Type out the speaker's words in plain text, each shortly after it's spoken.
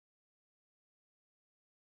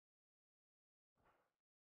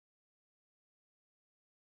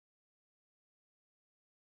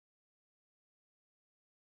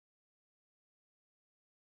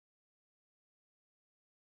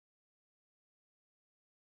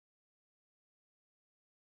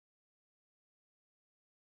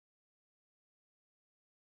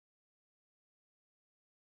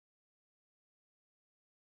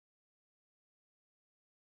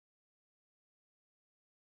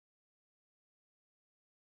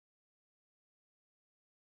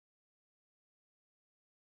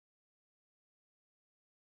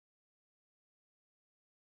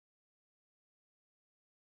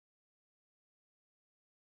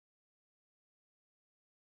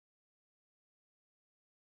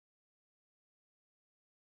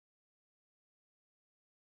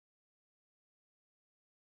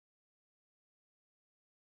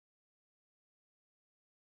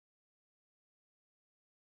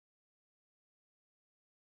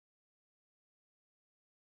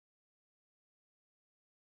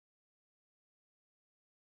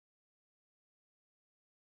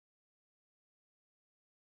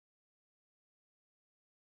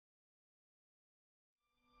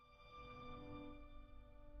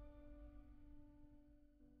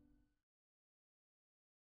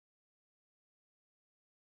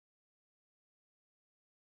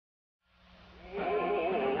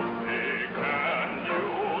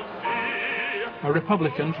A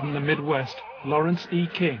Republican from the Midwest, Lawrence E.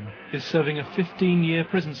 King, is serving a 15-year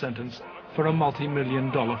prison sentence for a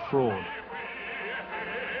multi-million-dollar fraud.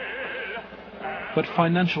 But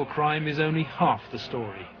financial crime is only half the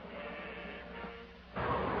story.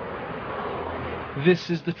 This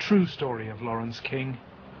is the true story of Lawrence King.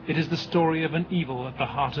 It is the story of an evil at the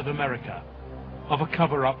heart of America, of a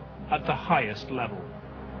cover-up at the highest level.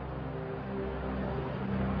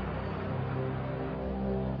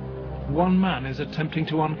 One man is attempting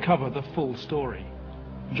to uncover the full story.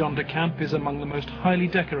 John DeCamp is among the most highly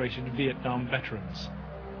decorated Vietnam veterans.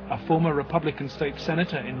 A former Republican state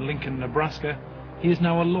senator in Lincoln, Nebraska, he is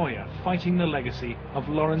now a lawyer fighting the legacy of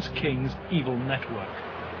Lawrence King's evil network.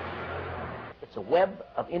 It's a web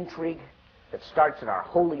of intrigue that starts at our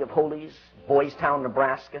Holy of Holies, Boys Town,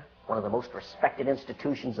 Nebraska, one of the most respected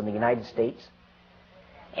institutions in the United States,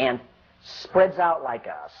 and spreads out like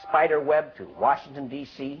a spider web to Washington,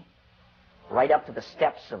 D.C., right up to the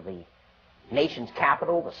steps of the nation's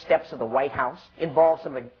capital, the steps of the White House, involves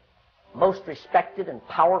some of the most respected and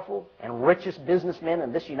powerful and richest businessmen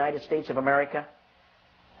in this United States of America.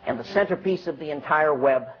 And the centerpiece of the entire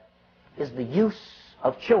web is the use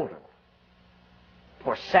of children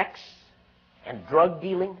for sex and drug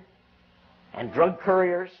dealing and drug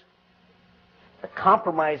couriers, the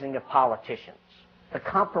compromising of politicians, the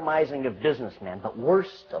compromising of businessmen, but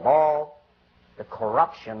worst of all, the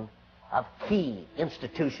corruption of key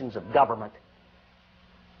institutions of government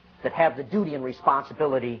that have the duty and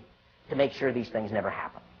responsibility to make sure these things never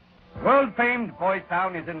happen. World-famed Boys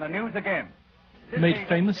Town is in the news again. Made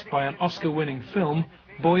famous by an Oscar-winning film,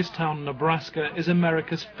 Boys Town, Nebraska is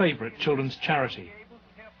America's favorite children's charity.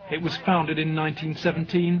 It was founded in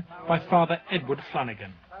 1917 by Father Edward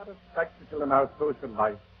Flanagan. The spectacle in our social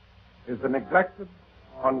life is the neglected,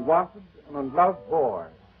 unwanted, and unloved boy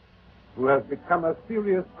who has become a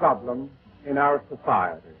serious problem in our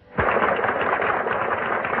society.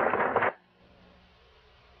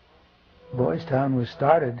 Boys Town was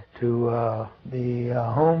started to be a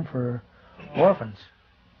home for orphans.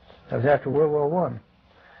 That was after World War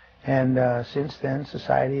I. And since then,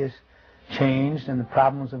 society has changed and the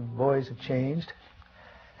problems of boys have changed.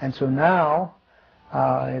 And so now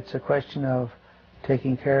it's a question of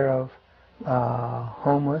taking care of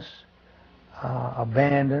homeless,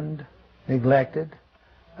 abandoned, neglected,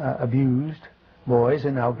 abused boys,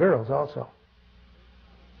 and now girls also.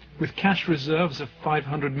 With cash reserves of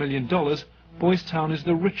 $500 million, Boys Town is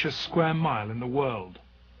the richest square mile in the world.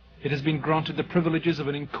 It has been granted the privileges of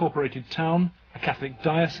an incorporated town, a Catholic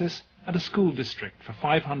diocese, and a school district for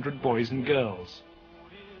 500 boys and girls.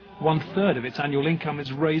 1/3 of its annual income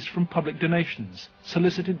is raised from public donations,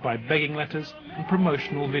 solicited by begging letters and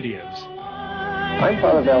promotional videos. I'm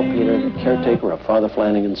Father Val Peter, the caretaker of Father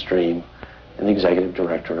Flanagan's Stream and the executive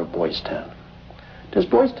director of Boys Town. Does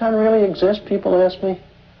Boys Town really exist, people ask me?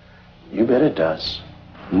 You bet it does.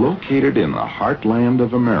 Located in the heartland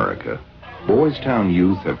of America, Boys Town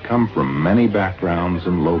youth have come from many backgrounds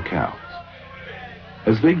and locales.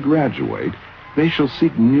 As they graduate, they shall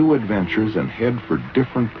seek new adventures and head for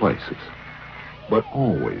different places. But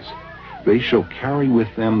always, they shall carry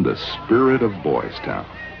with them the spirit of Boys Town.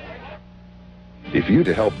 If you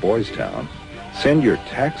to help Boys Town, send your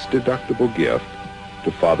tax-deductible gift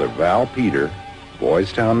to Father Val Peter,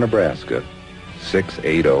 Boys Town, Nebraska,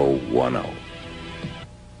 68010.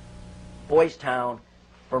 Boys Town,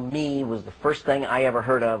 for me, was the first thing I ever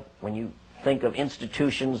heard of when you think of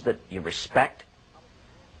institutions that you respect.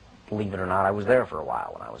 Believe it or not, I was there for a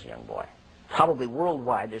while when I was a young boy. Probably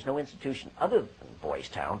worldwide, there's no institution other than Boys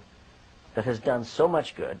Town that has done so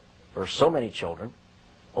much good for so many children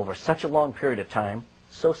over such a long period of time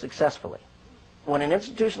so successfully. When an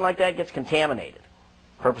institution like that gets contaminated,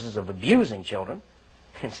 purposes of abusing children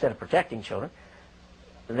instead of protecting children,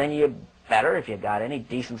 then you better, if you've got any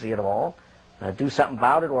decency at all, do something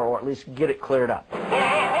about it, or at least get it cleared up.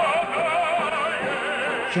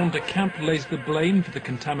 John DeCamp lays the blame for the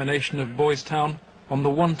contamination of Boys Town on the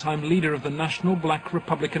one-time leader of the National Black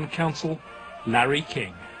Republican Council, Larry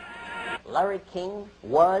King. Larry King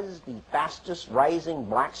was the fastest rising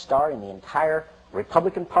black star in the entire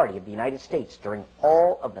Republican Party of the United States during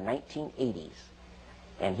all of the 1980s.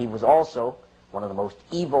 And he was also one of the most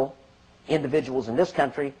evil individuals in this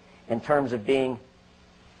country in terms of being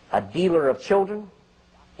a dealer of children,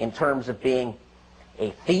 in terms of being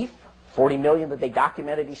a thief, 40 million that they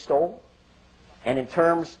documented he stole, and in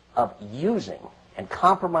terms of using and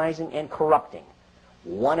compromising and corrupting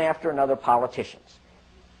one after another politicians.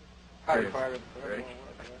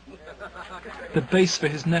 The base for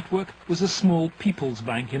his network was a small people's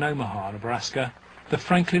bank in Omaha, Nebraska, the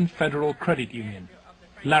Franklin Federal Credit Union.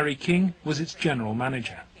 Larry King was its general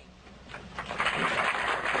manager.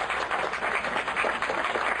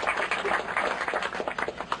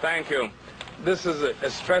 Thank you. This is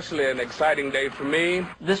especially an exciting day for me.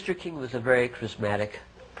 Mr. King was a very charismatic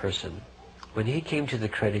person. When he came to the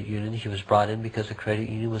credit union, he was brought in because the credit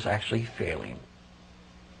union was actually failing.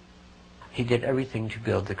 He did everything to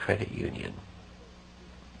build the credit union.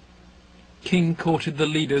 King courted the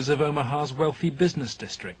leaders of Omaha's wealthy business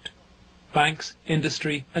district. Banks,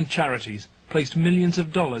 industry, and charities placed millions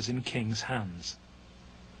of dollars in King's hands.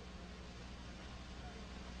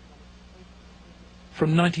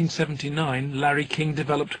 From 1979, Larry King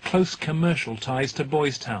developed close commercial ties to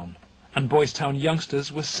Boys Town, and Boys Town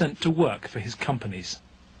youngsters were sent to work for his companies.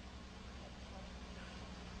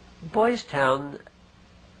 Boys Town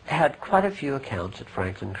had quite a few accounts at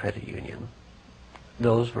Franklin Credit Union.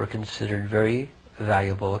 Those were considered very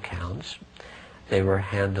valuable accounts. They were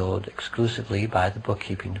handled exclusively by the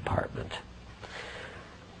bookkeeping department.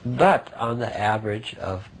 But on the average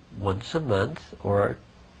of once a month or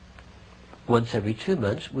once every 2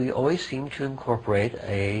 months, we always seemed to incorporate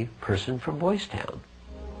a person from Boys Town.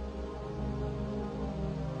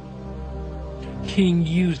 King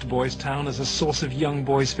used Boys Town as a source of young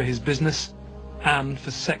boys for his business and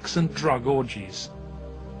for sex and drug orgies.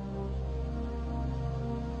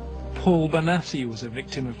 Paul Banassi was a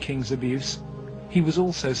victim of King's abuse. He was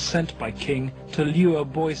also sent by King to lure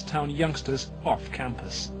Boys Town youngsters off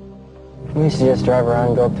campus. We used to just drive around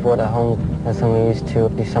and go up toward the home. That's when we used to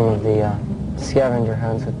do some of the scavenger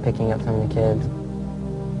hunts with picking up some of the kids.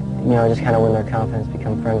 You know, just kind of win their confidence,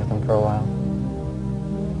 become friends with them for a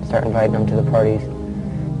while. Start inviting them to the parties.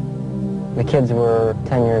 The kids were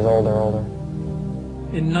 10 years old or older.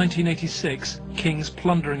 In 1986, King's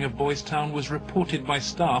plundering of Boys Town was reported by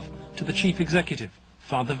staff to the chief executive,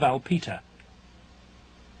 Father Val Peter.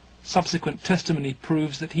 Subsequent testimony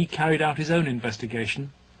proves that he carried out his own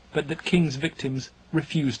investigation, but that King's victims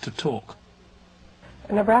refused to talk.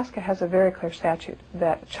 Nebraska has a very clear statute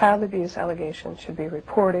that child abuse allegations should be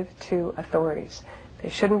reported to authorities. They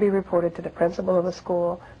shouldn't be reported to the principal of a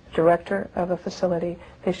school, the director of a facility.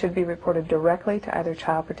 They should be reported directly to either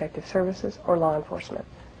Child Protective Services or law enforcement.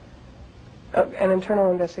 An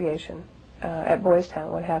internal investigation at Boys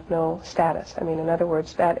Town would have no status. I mean, in other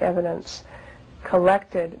words, that evidence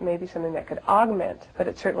collected may be something that could augment, but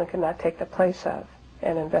it certainly could not take the place of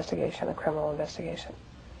an investigation, a criminal investigation.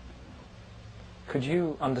 Could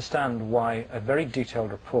you understand why a very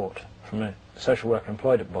detailed report from a social worker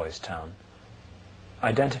employed at Boys Town,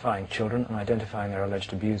 identifying children and identifying their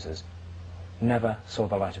alleged abusers, never saw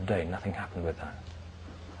the light of day? Nothing happened with that.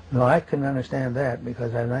 No, I couldn't understand that,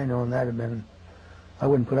 because had I known that had been, I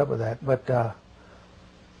wouldn't put up with that. But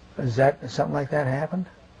is that something like that happened?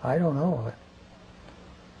 I don't know of it.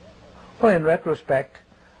 Well, in retrospect,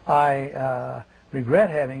 I regret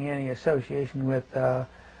having any association with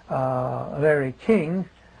Larry King.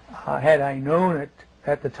 Had I known it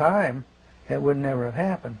at the time, it would never have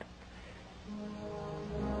happened.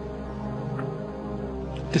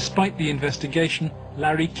 Despite the investigation,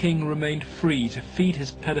 Larry King remained free to feed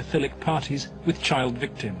his pedophilic parties with child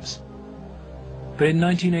victims. But in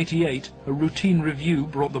 1988, a routine review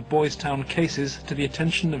brought the Boys Town cases to the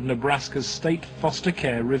attention of Nebraska's State Foster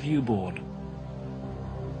Care Review Board.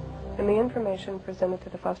 And the information presented to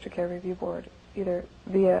the Foster Care Review Board, either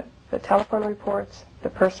via the telephone reports, the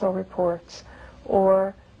personal reports,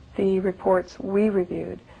 or the reports we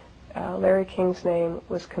reviewed, Larry King's name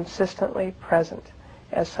was consistently present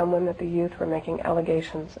as someone that the youth were making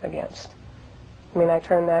allegations against. I mean, I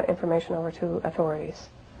turned that information over to authorities,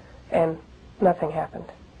 and nothing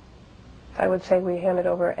happened. I would say we handed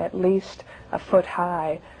over at least a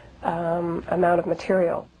foot-high amount of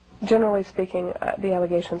material. Generally speaking, the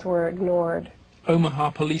allegations were ignored. Omaha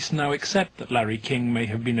police now accept that Larry King may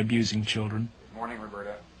have been abusing children. Good morning,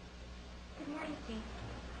 Roberta. Good morning, Steve.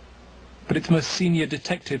 But its most senior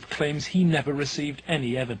detective claims he never received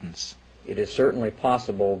any evidence. It is certainly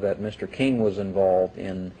possible that Mr. King was involved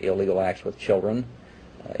in illegal acts with children.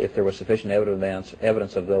 If there was sufficient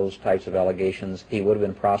evidence of those types of allegations, he would have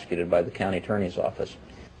been prosecuted by the county attorney's office.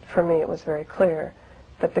 For me, it was very clear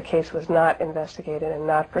that the case was not investigated and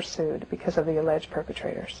not pursued because of the alleged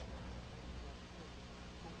perpetrators.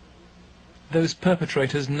 Those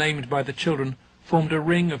perpetrators named by the children formed a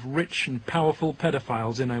ring of rich and powerful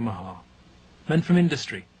pedophiles in Omaha. Men from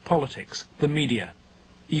industry, politics, the media,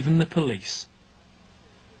 even the police.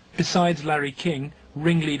 Besides Larry King,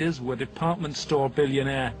 ringleaders were department store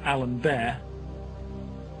billionaire Alan Baer,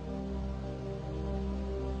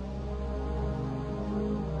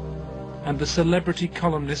 and the celebrity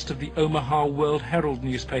columnist of the Omaha World Herald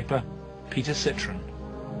newspaper, Peter Citron.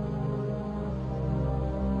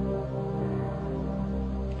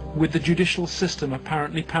 With the judicial system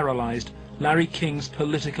apparently paralyzed, Larry King's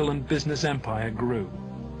political and business empire grew.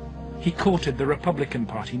 He courted the Republican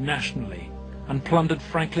Party nationally and plundered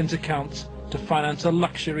Franklin's accounts to finance a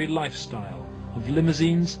luxury lifestyle of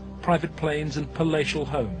limousines, private planes and palatial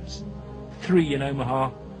homes, 3 in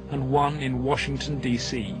Omaha and 1 in Washington,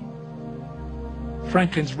 D.C.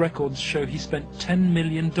 Franklin's records show he spent $10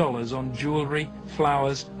 million on jewelry,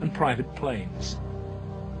 flowers and private planes.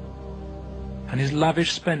 And his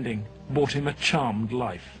lavish spending bought him a charmed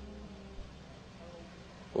life.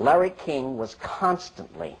 Larry King was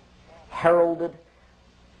constantly heralded,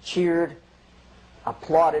 cheered,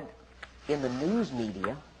 applauded in the news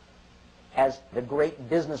media as the great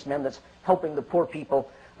businessman that's helping the poor people,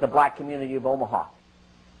 the black community of Omaha.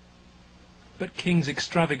 But King's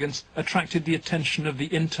extravagance attracted the attention of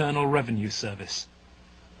the Internal Revenue Service.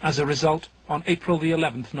 As a result, on April the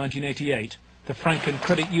 11th, 1988, the Franklin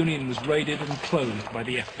Credit Union was raided and closed by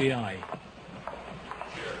the FBI.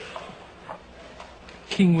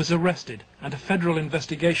 King was arrested, and a federal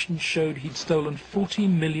investigation showed he'd stolen $40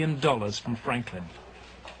 million from Franklin.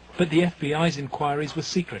 But the FBI's inquiries were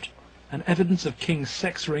secret, and evidence of King's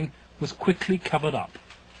sex ring was quickly covered up.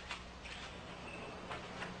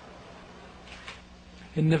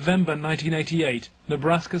 In November 1988,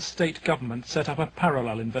 Nebraska's state government set up a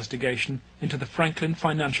parallel investigation into the Franklin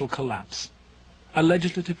financial collapse. A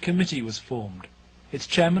legislative committee was formed. Its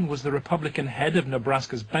chairman was the Republican head of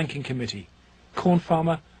Nebraska's banking committee, corn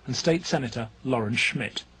farmer and state senator Lawrence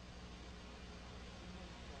Schmidt.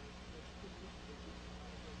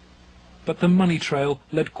 But the money trail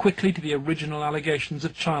led quickly to the original allegations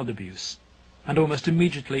of child abuse, and almost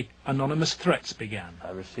immediately anonymous threats began.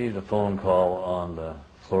 I received a phone call on the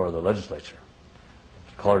floor of the legislature.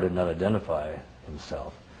 The caller did not identify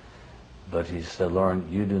himself, but he said, "Lauren,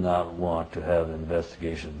 you do not want to have an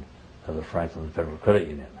investigation of the Franklin Federal Credit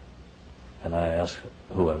Union." And I asked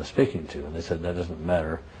who I was speaking to, and they said, "That doesn't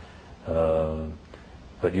matter,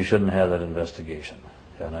 but you shouldn't have that investigation."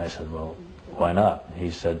 And I said, "Well, why not?"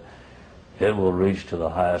 He said, "It will reach to the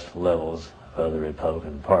highest levels of the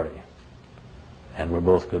Republican Party, and we're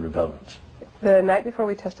both good Republicans." The night before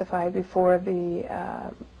we testified before the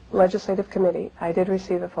legislative committee, I did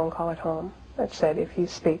receive a phone call at home that said, "If you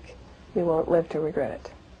speak, you won't live to regret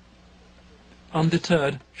it."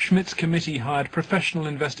 Undeterred, Schmidt's committee hired professional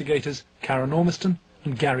investigators Karen Ormiston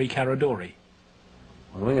and Gary Caradori.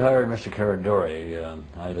 When we hired Mr. Caradori,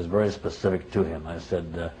 I was very specific to him. I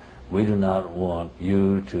said, "We do not want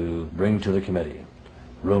you to bring to the committee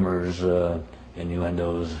rumors,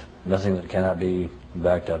 innuendos, nothing that cannot be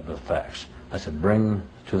backed up with facts." I said, "Bring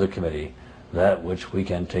to the committee that which we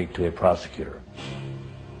can take to a prosecutor."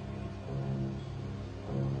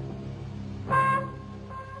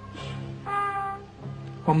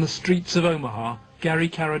 On the streets of Omaha, Gary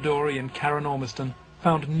Caradori and Karen Ormiston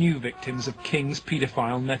found new victims of King's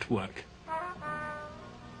paedophile network.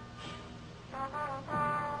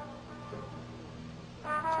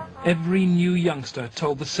 Every new youngster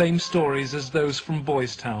told the same stories as those from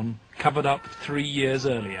Boys Town, covered up 3 years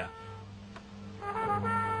earlier.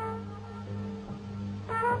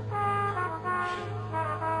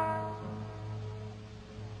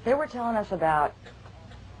 They were telling us about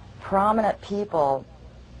prominent people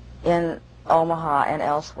in Omaha and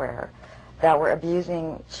elsewhere that were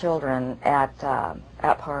abusing children at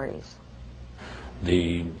parties.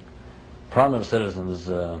 The prominent citizens'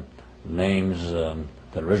 names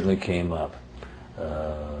that originally came up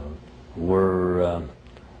were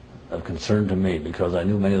of concern to me because I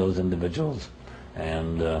knew many of those individuals,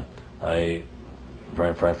 and I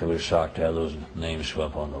very frankly was shocked to have those names show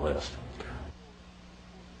up on the list.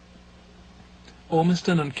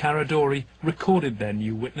 Ormiston and Caradori recorded their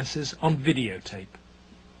new witnesses on videotape.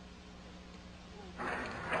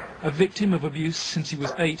 A victim of abuse since he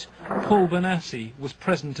was 8, Paul Benassi was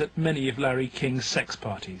present at many of Larry King's sex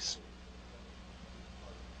parties.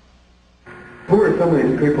 Who were some of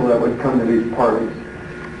these people that would come to these parties?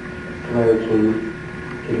 Larry King,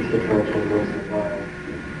 Peter Citron, once in a while.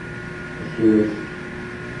 He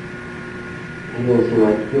didn't seem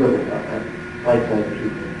like he was like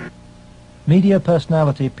people. Media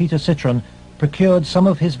personality Peter Citron procured some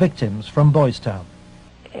of his victims from Boys Town.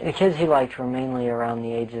 The kids he liked were mainly around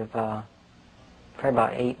the age of probably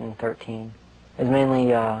about 8 and 13. It was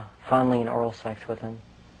mainly fondling and oral sex with them.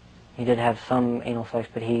 He did have some anal sex,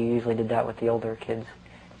 but he usually did that with the older kids.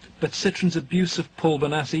 But Citron's abuse of Paul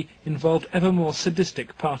Benassi involved ever more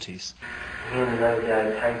sadistic parties. He and the other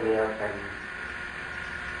guy tied me up and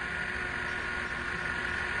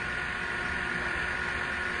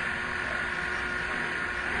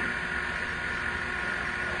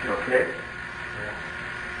Okay.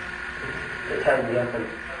 they tied me up and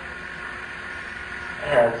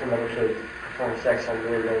had some other kids perform sex on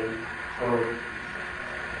me, and they were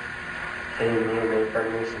hitting me and they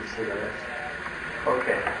burned me some cigarettes.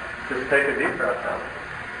 Okay, just take a deep breath now.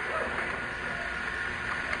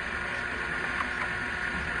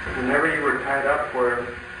 Whenever you were tied up, was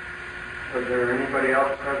there anybody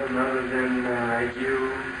else present other than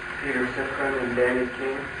you, Peter Citron, and Danny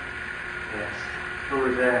King? Yes. Who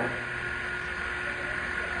was that?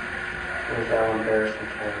 It was Alan Bear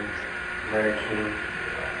sometimes, Larry King,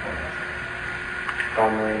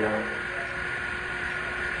 Bob Marino,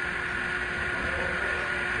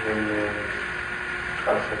 and then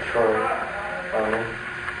also Troy Bonner.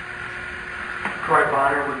 Troy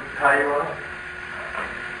Bonner would tie you up?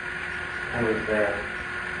 I was there.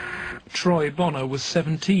 Troy Bonner was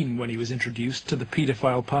 17 when he was introduced to the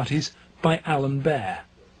paedophile parties by Alan Bear.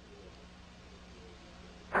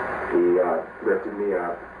 He lifted me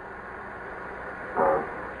up,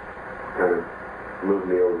 kind of moved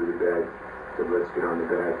me over the bed, said let's get on the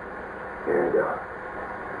bed, and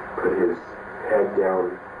put his head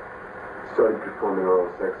down, started performing oral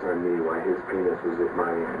sex on me while his penis was at my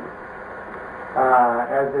end.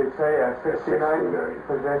 As they say, a 69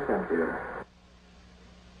 position. Yeah.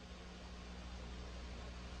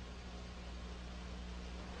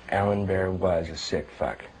 Alan Bear was a sick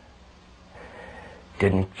fuck.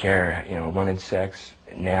 Didn't care, you know, wanted sex,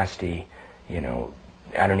 nasty, you know,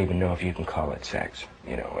 I don't even know if you can call it sex,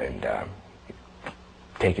 you know, and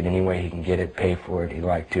take it any way he can get it, pay for it, he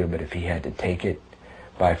liked to, but if he had to take it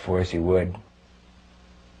by force, he would.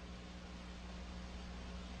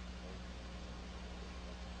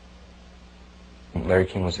 Larry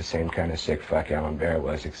King was the same kind of sick fuck Alan Bear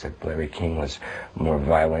was, except Larry King was more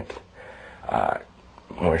violent,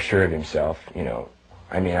 more sure of himself, you know.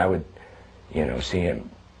 I mean, I would, you know, see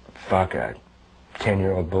him fuck a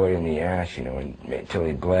 10-year-old boy in the ass, you know, until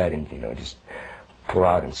he bled, and, you know, just pull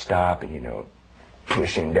out and stop, and, you know,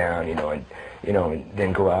 push him down, and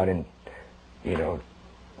then go out and, you know,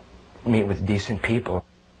 meet with decent people.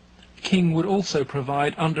 King would also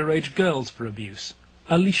provide underage girls for abuse.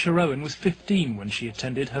 Alicia Owen was 15 when she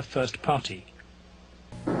attended her first party.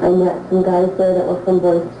 I met some guys there that were from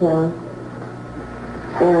Boys Town,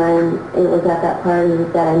 and it was at that party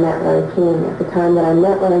that I met Larry King. At the time that I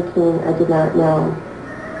met Larry King, I did not know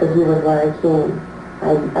that he was Larry King.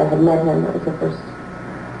 I had met him. That was the first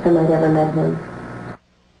time I'd ever met him.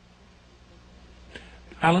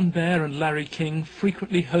 Alan Bear and Larry King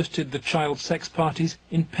frequently hosted the child sex parties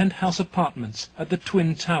in penthouse apartments at the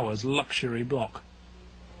Twin Towers luxury block.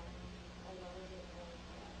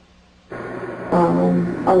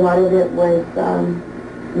 A lot of it was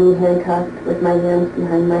me handcuffed with my hands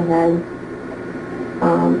behind my head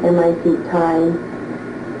and my feet tied,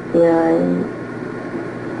 and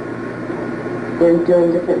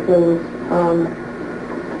doing different things.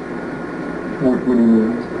 What do you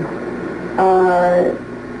mean?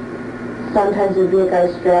 Sometimes there'd be a guy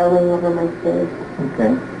straddling over my face.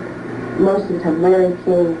 Okay. Most of the time, Larry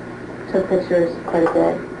King took pictures quite a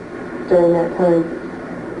bit during that time.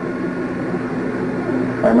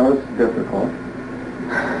 I know it's difficult.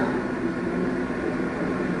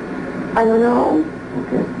 I don't know.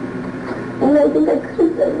 Okay. And I think I could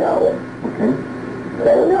have said no. Okay. But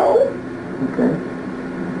I don't know. Okay.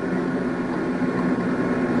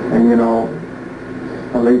 And you know,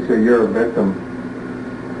 Alicia, you're a victim.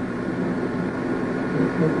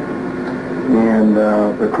 And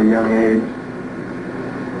at a young age,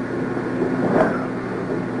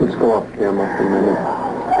 let's go off camera for a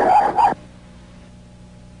minute.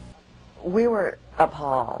 We were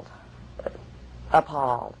appalled.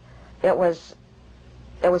 It was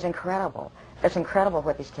incredible. It's incredible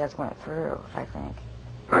what these kids went through, I think.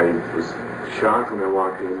 I was shocked when I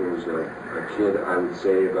walked in. There was a kid, I would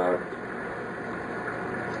say about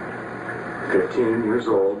 15 years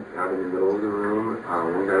old, out in the middle of the room.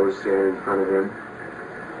 One guy was standing in front of him.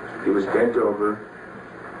 He was bent over,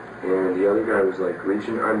 and the other guy was like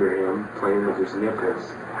reaching under him, playing with his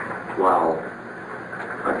nipples, while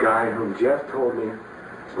a guy whom Jeff told me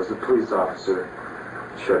was a police officer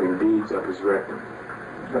shoving beads up his rectum.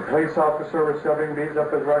 The police officer was shoving beads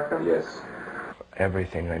up his rectum? Yes.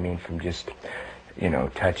 Everything, I mean, from just, you know,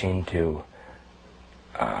 touching to,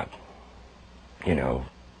 you know,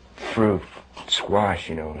 fruit, squash,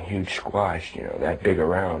 you know, huge squash, you know, that big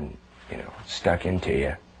around, you know, stuck into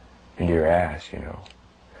you, into your ass, you know.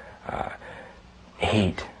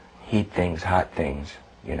 Heat things, hot things,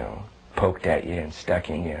 you know, poked at you and stuck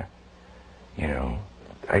in you, you know.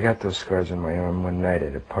 I got those scars on my arm one night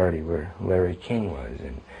at a party where Larry King was,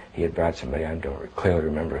 and he had brought somebody, I don't clearly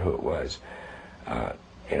remember who it was,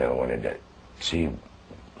 you know, wanted to see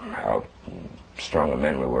how strong a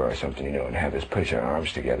men we were or something, you know, and have us push our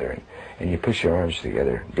arms together. And you push your arms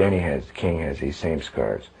together. King has these same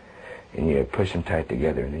scars. And you push them tight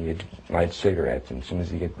together, and then you light cigarettes, and as soon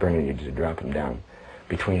as you get burning, you just drop them down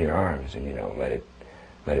between your arms and, you know, let it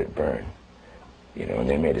burn. You know, and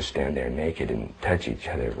they made us stand there naked and touch each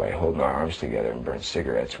other by holding our arms together and burn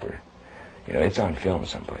cigarettes. You know, it's on film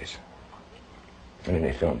someplace. I mean,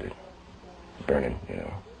 they filmed it, burning, you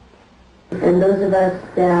know. And those of us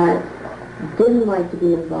that didn't like to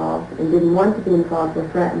be involved and didn't want to be involved were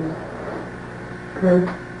threatened. Kurt?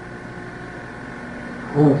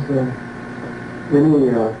 Yes, and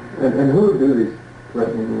who would do these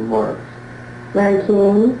threatening remarks? Larry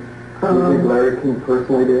King. Do you think Larry King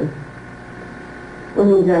personally did? I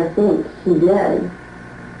think he did.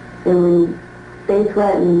 And when they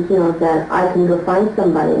threatened, you know, that I can go find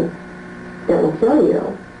somebody that will kill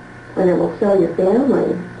you, and it will kill your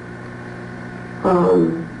family,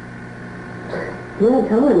 he didn't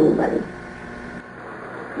tell anybody.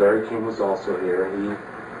 Larry King was also here. He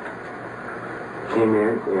came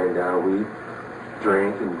in and we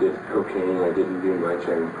drank and did cocaine. I didn't do much.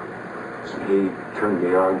 He turned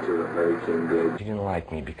me on to it, Larry King did. He didn't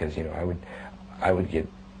like me because, you know, I would get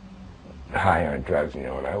high on drugs, you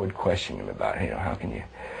know, and I would question him about, you know, how can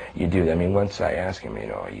you do that? I mean, once I asked him, you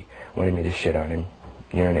know, he wanted me to shit on him,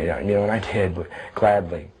 urinate on him, you know, and I did, but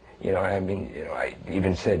gladly. You know, I mean, you know, I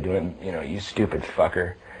even said to him, you know, you stupid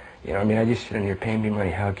fucker. You know, I mean, I just sit in here paying me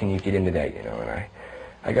money. How can you get into that, you know? And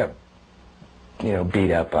I got, you know,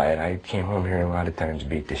 beat up by it. I came home here a lot of times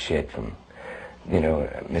beat to shit from, you know,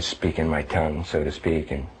 misspeaking my tongue, so to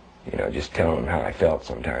speak, and, you know, just telling them how I felt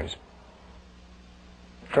sometimes.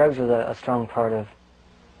 Drugs was a strong part of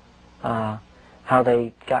how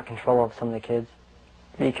they got control of some of the kids,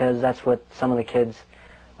 because that's what some of the kids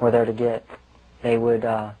were there to get. They would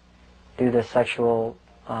do the sexual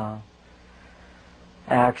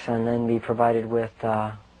acts and then be provided with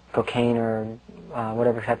cocaine or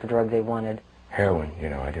whatever type of drug they wanted. Heroin, you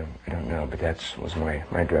know, I don't know, but that was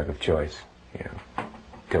my drug of choice, you know.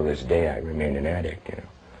 Till this day I remain an addict, you know.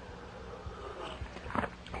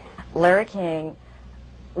 Larry King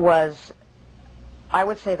was, I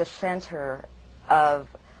would say, the center of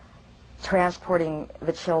transporting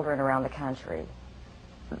the children around the country.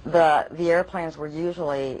 The airplanes were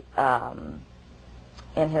usually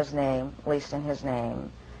in his name, at least in his name.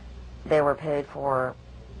 They were paid for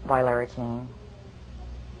by Larry King.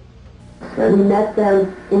 We met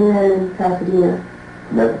them in Pasadena.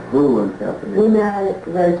 Met who in Pasadena? We met,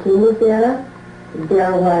 Larry King was there.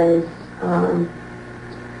 There was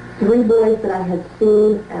 3 boys that I had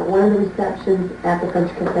seen at one of the receptions at the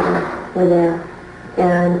French Cafe were there.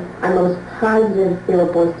 And I'm almost positive they were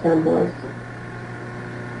Boys Town boys.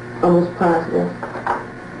 Almost positive.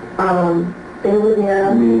 They were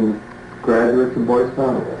there. You mean graduates of Boys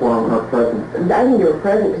Town or present? I think they were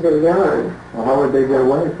present because they were young. Well, how would they get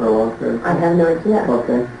away for a long period of time? I have no idea.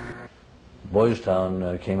 Okay. Boys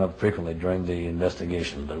Town came up frequently during the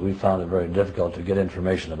investigation, but we found it very difficult to get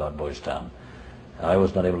information about Boys Town. I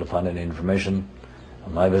was not able to find any information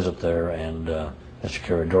on my visit there, and Mr.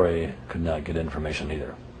 Caradori could not get information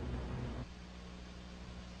either.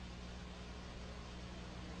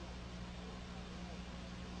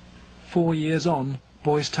 "4 years on,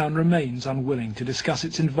 Boys Town remains unwilling to discuss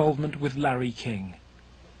its involvement with Larry King.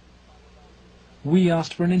 We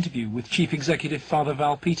asked for an interview with Chief Executive Father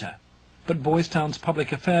Val Peter, but Boys Town's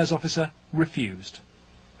public affairs officer refused.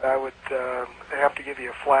 I would have to give you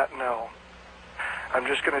a flat no. I'm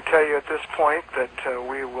just going to tell you at this point that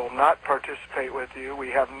we will not participate with you.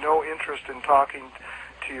 We have no interest in talking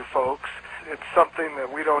to you folks. It's something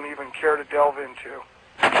that we don't even care to delve into.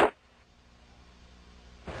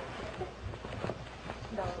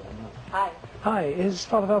 Hi. Hi, is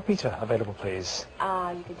Father Val Peter available, please?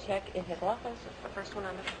 You can check in his office. It's the first one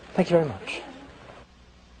on the... Thank you very much.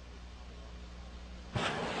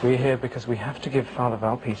 We're here because we have to give Father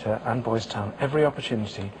Val Peter and Boys Town every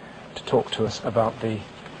opportunity to talk to us about the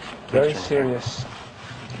very serious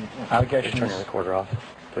allegations. Turn the recorder off.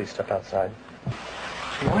 Please step outside.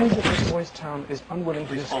 Why is it that Boys Town is unwilling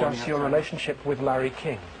to discuss your relationship with Larry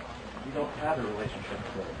King? We don't have a relationship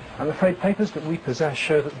with Larry. I'm afraid papers that we possess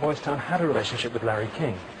show that Boys Town had a relationship with Larry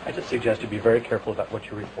King. I just suggest you be very careful about what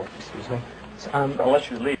you report. Excuse me? Unless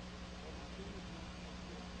you leave.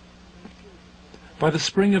 By the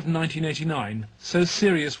spring of 1989, so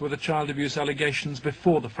serious were the child abuse allegations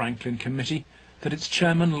before the Franklin Committee that its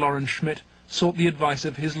chairman, Lawrence Schmidt, sought the advice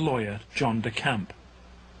of his lawyer, John DeCamp.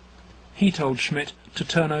 He told Schmidt to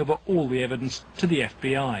turn over all the evidence to the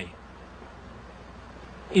FBI.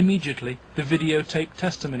 Immediately, the videotape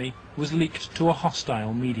testimony was leaked to a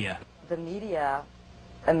hostile media. The media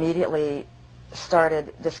immediately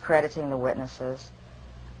started discrediting the witnesses.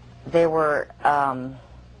 They were,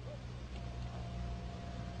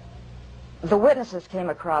 the witnesses came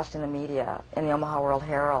across in the media, in the Omaha World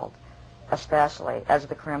Herald, especially, as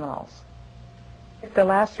the criminals. The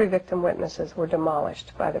last 3 victim witnesses were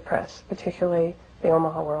demolished by the press, particularly the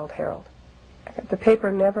Omaha World Herald. The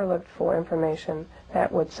paper never looked for information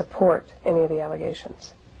that would support any of the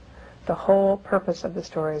allegations. The whole purpose of the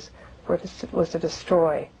stories was to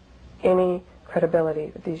destroy any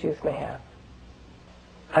credibility that these youth may have.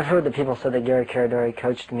 I've heard that people said that Gary Caradore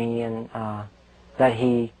coached me and that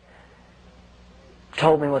he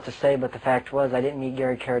told me what to say, but the fact was I didn't meet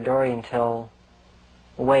Gary Caradore until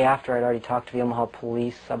way after I'd already talked to the Omaha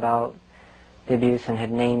police about the abuse and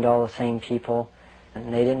had named all the same people.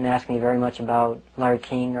 And they didn't ask me very much about Larry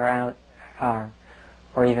King or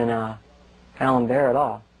even Alan Bear at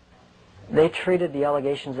all. They treated the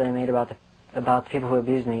allegations that I made about the people who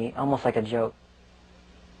abused me almost like a joke.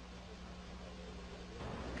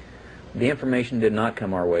 The information did not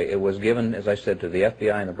come our way. It was given, as I said, to the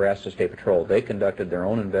FBI and the Nebraska State Patrol. They conducted their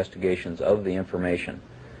own investigations of the information.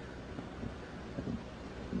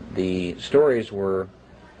 The stories were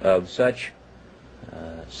of such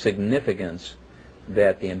significance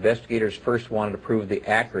that the investigators first wanted to prove the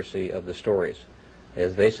accuracy of the stories.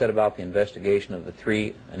 As they set about the investigation of the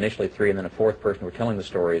 3, initially 3, and then a 4th person who were telling the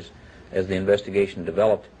stories, as the investigation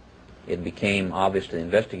developed, it became obvious to the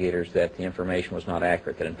investigators that the information was not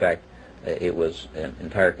accurate, that in fact it was an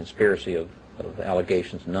entire conspiracy of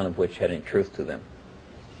allegations, none of which had any truth to them.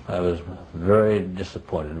 I was very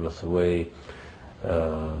disappointed with the way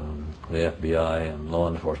the FBI and law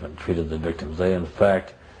enforcement treated the victims. They, in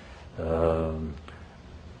fact, turned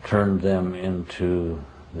them into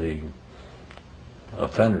the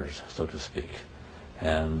offenders, so to speak.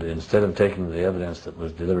 And instead of taking the evidence that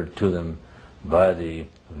was delivered to them by the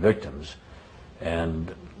victims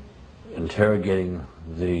and interrogating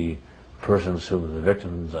the persons who the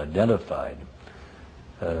victims identified,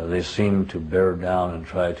 they seemed to bear down and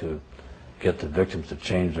try to get the victims to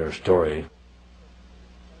change their story.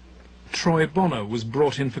 Troy Bonner was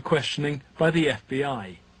brought in for questioning by the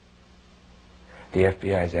FBI. The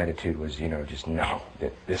FBI's attitude was, just no,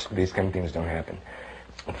 these kind of things don't happen.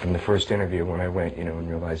 From the first interview when I went, and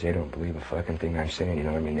realized they don't believe a fucking thing I'm saying,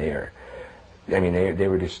 they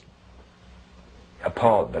were just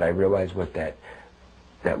appalled, but I realized what that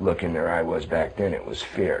look in their eye was back then. It was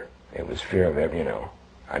fear. It was fear of every,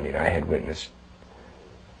 I had witnessed,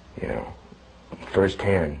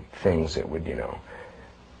 firsthand things that would,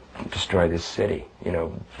 destroy this city,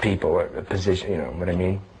 people, a position, what I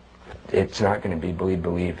mean? It's not going to be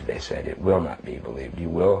believed, they said. It will not be believed. You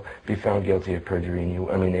will be found guilty of perjury,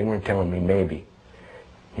 and they weren't telling me maybe.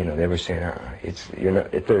 They were saying,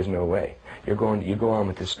 there's no way. You go on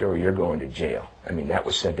with this story, you're going to jail. That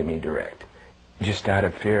was said to me direct. Just out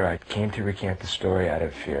of fear, I came to recant the story out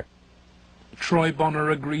of fear. Troy Bonner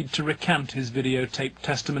agreed to recant his videotape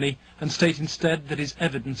testimony and state instead that his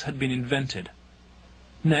evidence had been invented.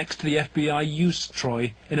 Next, the FBI used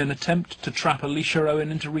Troy in an attempt to trap Alicia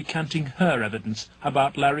Owen into recanting her evidence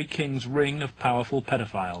about Larry King's ring of powerful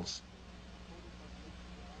pedophiles.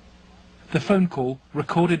 The phone call,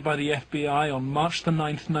 recorded by the FBI on March the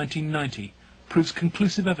 9th, 1990, proves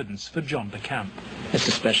conclusive evidence for John DeCamp. This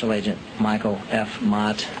is Special Agent Michael F.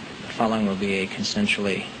 Mott. The following will be a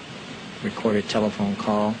consensually recorded telephone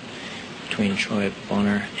call between Troy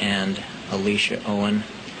Bonner and Alicia Owen.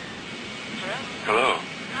 Hello.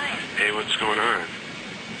 Hi. Hey, what's going on?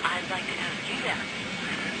 I'd like to ask you that.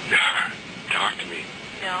 Talk to me.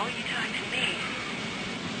 No, you talk to me.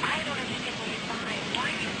 I don't understand why you're lying. Why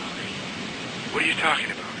are you lying? What are you talking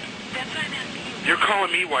about? That's what I'm asking you. You're calling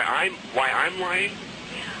me why I'm lying?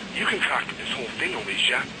 Yeah. You can talk to this whole thing,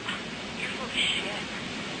 Alicia. You're full of shit.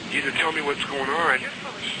 Either tell me what's going on. You're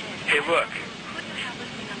full of shit. Hey, look. Who do you have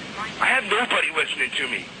listening on this line? I have nobody listening to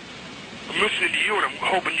me. I'm listening to you, and I'm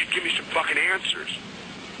hoping you give me some fucking answers.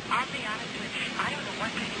 I'll be honest with you. I don't know what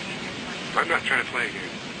kind of game you're playing. I'm not trying to play a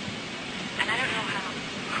game. And I don't know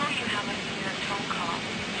who you have listening to this phone call.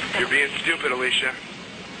 You're being stupid, Alicia.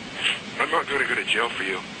 I'm not going to go to jail for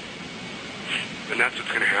you. And that's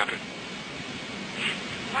what's going to happen.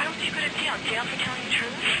 Why don't you go to jail? Jail for telling the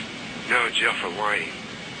truth? No, jail for lying.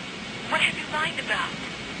 What have you lied about?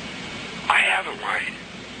 I haven't lied.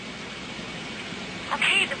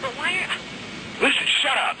 Okay, but why are... Listen,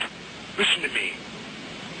 shut up. Listen to me.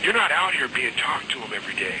 You're not out here being talked to them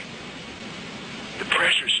every day. The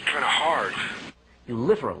pressure's kind of hard. You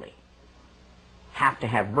literally have to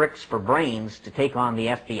have bricks for brains to take on the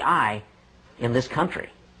FBI in this country.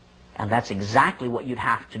 And that's exactly what you'd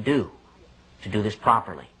have to do this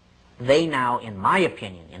properly. They now, in my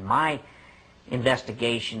opinion, in my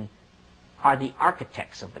investigation, are the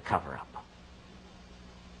architects of the cover-up.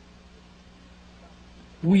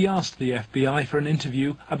 We asked the FBI for an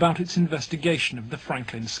interview about its investigation of the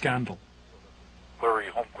Franklin scandal. Larry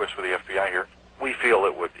Holmquist with the FBI here. We feel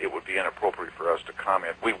it would be inappropriate for us to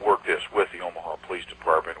comment. We work this with the Omaha Police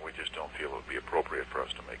Department, and we just don't feel it would be appropriate for us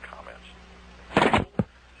to make comments.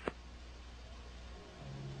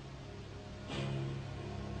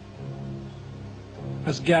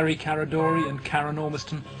 As Gary Caradori and Karen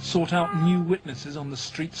Ormiston sought out new witnesses on the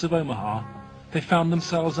streets of Omaha, they found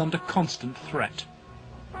themselves under constant threat.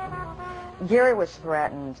 Gary was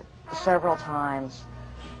threatened several times.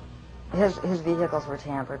 His vehicles were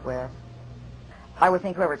tampered with. I would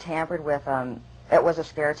think whoever tampered with them, it was a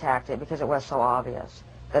scare tactic because it was so obvious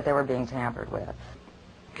that they were being tampered with.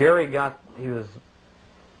 Gary there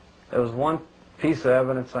was one piece of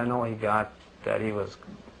evidence I know he got that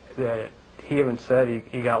he even said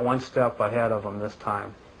he got one step ahead of him this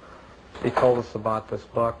time. He told us about this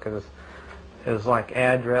book. It was like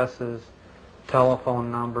addresses,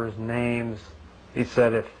 telephone numbers, names. He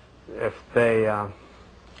said if they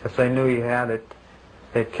knew he had it,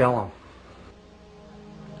 they'd kill him.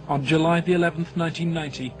 On July the 11th,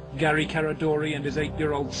 1990, Gary Caradori and his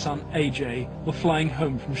 8-year-old son, AJ, were flying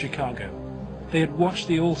home from Chicago. They had watched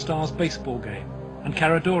the All-Stars baseball game, and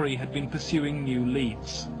Caradori had been pursuing new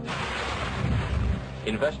leads.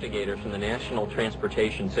 Investigators from the National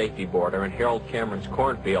Transportation Safety Board are in Harold Cameron's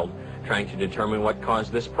cornfield trying to determine what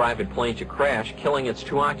caused this private plane to crash, killing its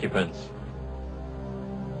 2 occupants.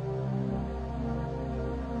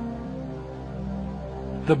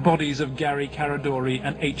 The bodies of Gary Caradori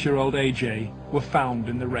and 8-year-old AJ were found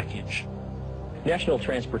in the wreckage. National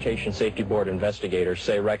Transportation Safety Board investigators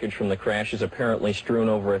say wreckage from the crash is apparently strewn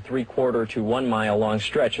over a 3/4 to 1 mile long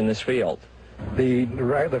stretch in this field.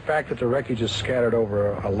 The fact that the wreckage is scattered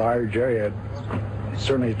over a large area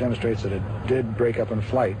certainly demonstrates that it did break up in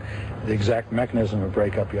flight. The exact mechanism of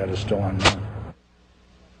breakup yet is still unknown.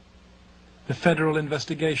 The federal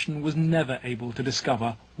investigation was never able to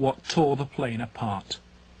discover what tore the plane apart.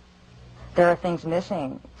 There are things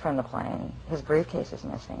missing from the plane. His briefcase is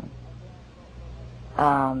missing.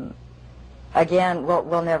 Again,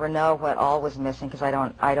 we'll never know what all was missing because I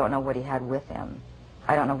don't know what he had with him.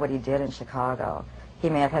 I don't know what he did in Chicago. He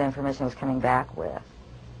may have had information he was coming back with.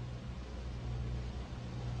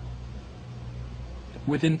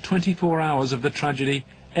 Within 24 hours of the tragedy,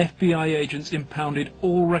 FBI agents impounded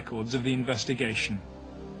all records of the investigation.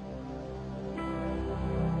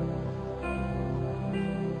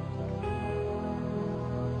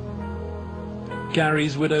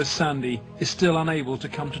 Gary's widow, Sandy, is still unable to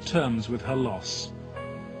come to terms with her loss.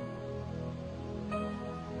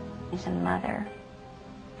 As a mother,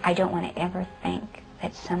 I don't want to ever think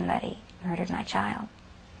that somebody murdered my child,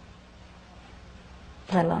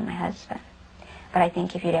 let alone my husband. But I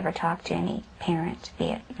think if you'd ever talk to any parent, be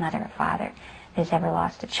it mother or father, that's ever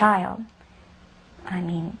lost a child, I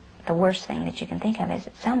mean, the worst thing that you can think of is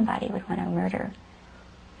that somebody would want to murder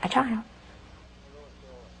a child.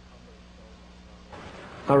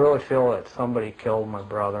 I really feel that somebody killed my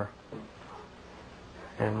brother.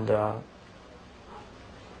 And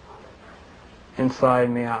inside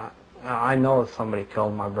me, I know that somebody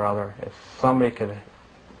killed my brother. If somebody could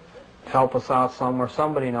help us out somewhere,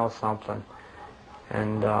 somebody knows something.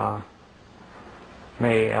 And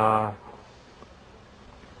may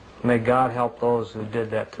God help those who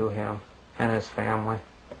did that to him and his family.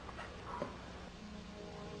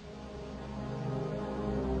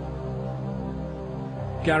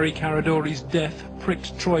 Gary Caradori's death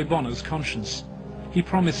pricked Troy Bonner's conscience. He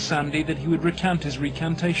promised Sandy that he would recant his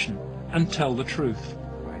recantation and tell the truth.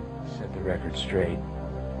 I set the record straight.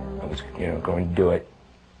 I was, going to do it,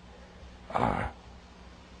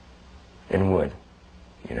 and would,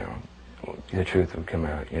 the truth would come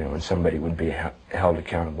out, and somebody would be held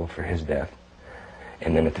accountable for his death.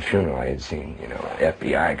 And then at the funeral, I had seen,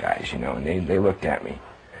 FBI guys, and they looked at me.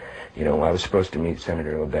 I was supposed to meet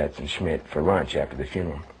Senator Labetz and Schmidt for lunch after the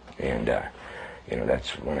funeral. And,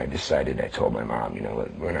 that's when I decided, I told my mom,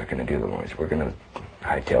 we're not going to do the lunch. We're going to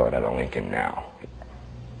hightail it out of Lincoln now.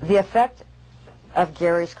 The effect of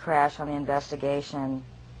Gary's crash on the investigation,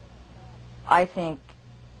 I think,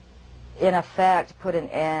 in effect, put an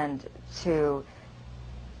end to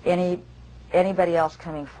anybody else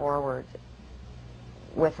coming forward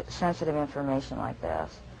with sensitive information like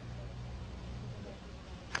this.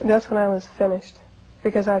 That's when I was finished,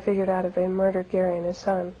 because I figured out if they murdered Gary and his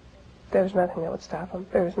son, there was nothing that would stop him.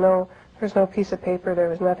 There was no piece of paper, there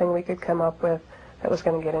was nothing we could come up with that was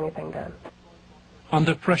going to get anything done.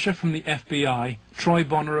 Under pressure from the FBI, Troy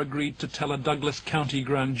Bonner agreed to tell a Douglas County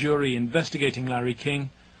grand jury investigating Larry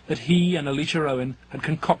King that he and Alicia Owen had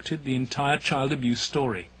concocted the entire child abuse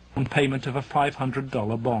story on payment of a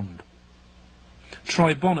 $500 bond.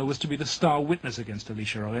 Troy Bonner was to be the star witness against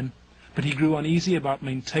Alicia Owen, but he grew uneasy about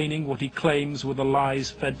maintaining what he claims were the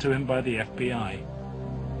lies fed to him by the FBI.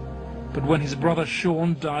 But when his brother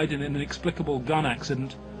Sean died in an inexplicable gun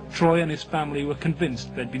accident, Troy and his family were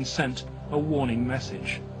convinced they'd been sent a warning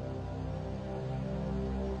message.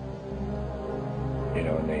 You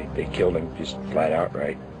know, and they killed him just flat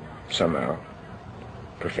outright, somehow,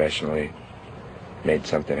 professionally, made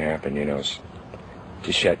something happen, you know,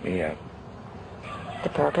 to shut me up. The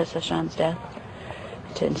purpose of Sean's death,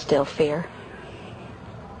 to instill fear,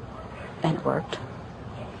 and it worked.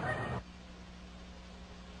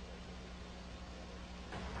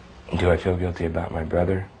 Do I feel guilty about my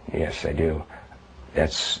brother? Yes, I do.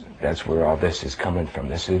 That's where all this is coming from.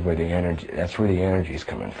 This is where the energy, that's where the energy is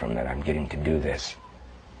coming from, that I'm getting to do this.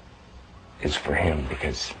 It's for him,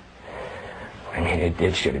 because, I mean,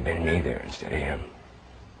 it should have been me there instead of him.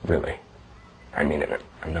 Really. I mean,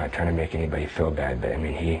 I'm not trying to make anybody feel bad, but I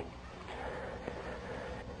mean,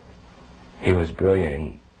 he was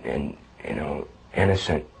brilliant and you know,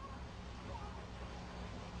 innocent.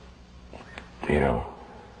 You know,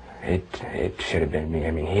 it should have been me.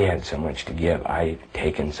 I mean, he had so much to give. I've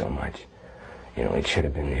taken so much. You know, it should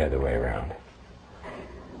have been the other way around.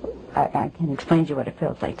 I can explain to you what it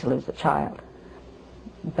feels like to lose a child.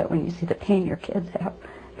 But when you see the pain your kids have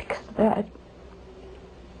because of that,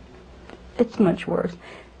 it's much worse.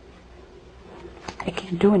 I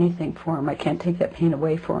can't do anything for them. I can't take that pain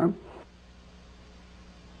away for them.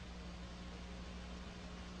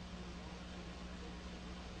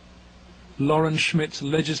 Lauren Schmidt's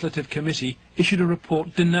legislative committee issued a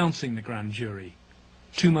report denouncing the grand jury.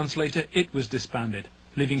 2 months later, it was disbanded,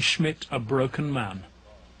 leaving Schmidt a broken man.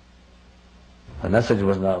 The message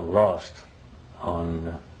was not lost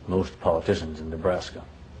on most politicians in Nebraska.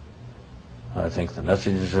 I think the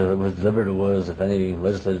message that was delivered was, if any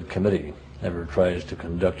legislative committee ever tries to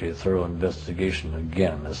conduct a thorough investigation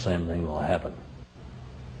again, the same thing will happen.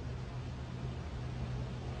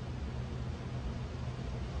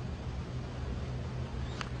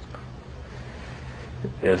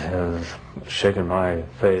 It has shaken my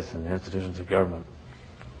faith in the institutions of government.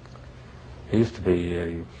 I used to be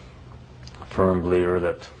a firm believer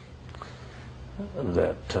that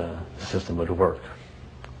the system would work,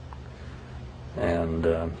 and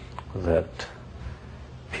that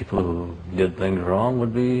people who did things wrong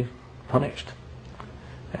would be punished.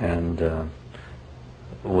 And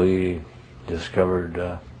we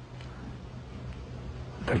discovered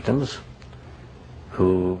victims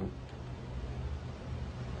who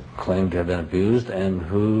claimed to have been abused and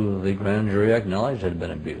who the grand jury acknowledged had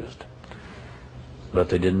been abused. But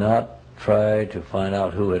they did not try to find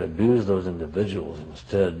out who had abused those individuals.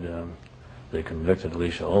 Instead, they convicted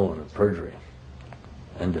Alicia Owen of perjury.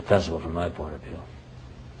 Indefensible from my point of view.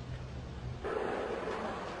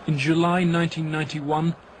 In July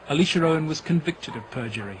 1991, Alicia Owen was convicted of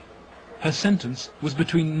perjury. Her sentence was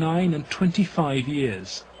between 9 and 25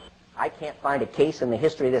 years. I can't find a case in the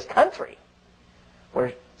history of this country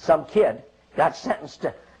where some kid got sentenced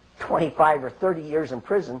to 25 or 30 years in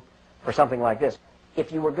prison for something like this.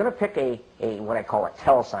 If you were going to pick a what I call a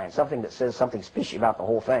tell sign, something that says something fishy about the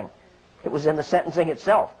whole thing, it was in the sentencing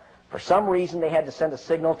itself. For some reason, they had to send a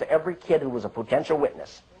signal to every kid who was a potential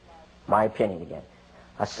witness. My opinion again.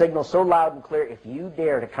 A signal so loud and clear, if you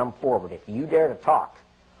dare to come forward, if you dare to talk,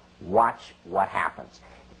 watch what happens.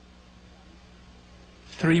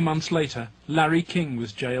 3 months later, Larry King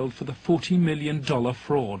was jailed for the $40 million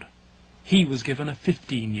fraud. He was given a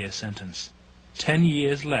 15-year sentence, 10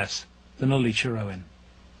 years less than Alicia Owen.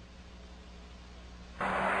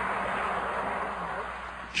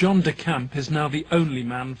 John DeCamp is now the only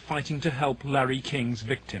man fighting to help Larry King's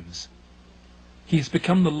victims. He has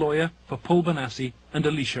become the lawyer for Paul Bonacci and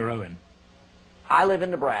Alicia Owen. I live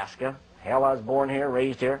in Nebraska. Hell, I was born here,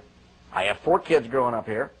 raised here. I have 4 kids growing up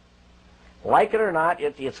here. Like it or not,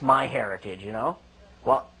 it's my heritage, you know.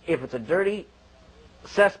 Well, if it's a dirty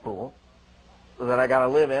cesspool that I got to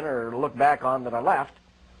live in or look back on that I left,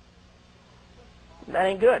 that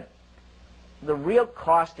ain't good. The real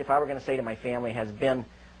cost, if I were going to say to my family, has been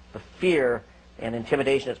the fear and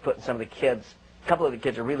intimidation that's put in some of the kids. A couple of the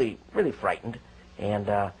kids are really, really frightened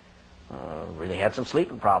and really had some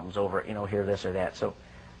sleeping problems over it, you know, hear this or that. So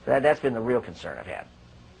that's been the real concern I've had.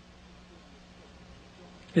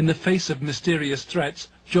 In the face of mysterious threats,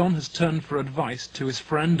 John has turned for advice to his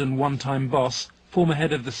friend and one-time boss, former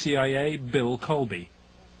head of the CIA, Bill Colby.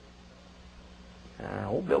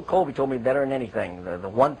 Old Bill Colby told me better than anything. The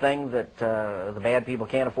one thing that the bad people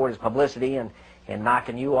can't afford is publicity, and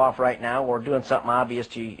knocking you off right now or doing something obvious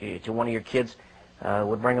to one of your kids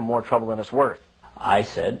would bring them more trouble than it's worth. I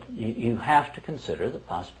said, you have to consider the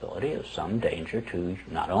possibility of some danger to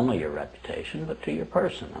not only your reputation, but to your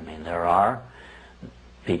person. I mean,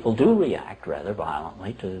 people do react rather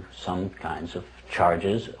violently to some kinds of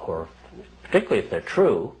charges, or particularly if they're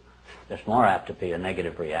true, there's more apt to be a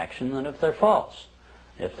negative reaction than if they're false.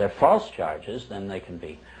 If they're false charges, then they can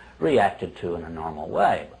be reacted to in a normal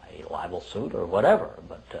way, by a libel suit or whatever.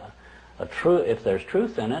 But if there's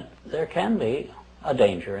truth in it, there can be a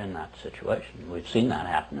danger in that situation. We've seen that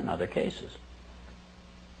happen in other cases.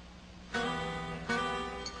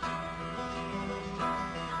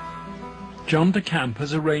 John DeCamp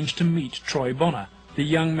has arranged to meet Troy Bonner, the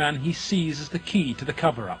young man he sees as the key to the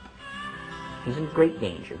cover-up. He's in great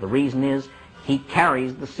danger. The reason is he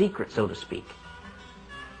carries the secret, so to speak.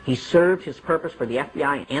 He served his purpose for the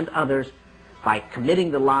FBI and others by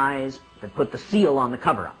committing the lies that put the seal on the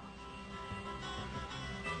cover-up.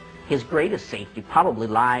 His greatest safety probably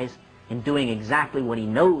lies in doing exactly what he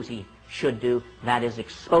knows he should do, that is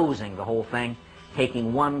exposing the whole thing,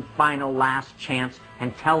 taking one final last chance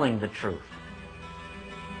and telling the truth.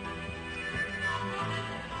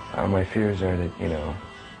 My fears are that,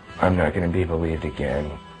 I'm not going to be believed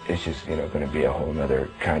again. It's just, going to be a whole other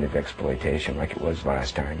kind of exploitation like it was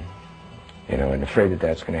last time. And afraid that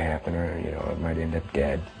that's going to happen, or, I might end up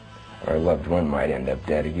dead, or a loved one might end up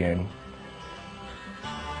dead again.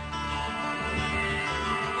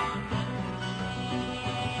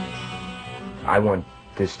 I want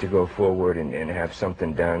this to go forward and have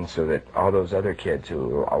something done so that all those other kids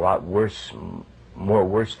who a lot worse, more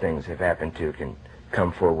worse things have happened to can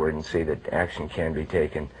come forward and see that action can be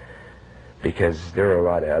taken. Because there are a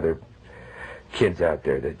lot of other kids out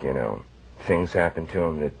there that, things happen to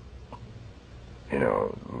them that,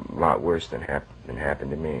 a lot worse than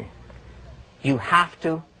happened to me. You have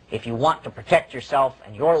to, if you want to protect yourself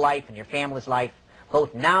and your life and your family's life,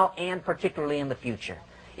 both now and particularly in the future,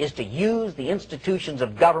 is to use the institutions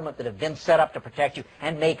of government that have been set up to protect you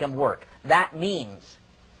and make them work. That means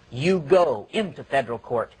you go into federal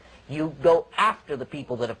court, you go after the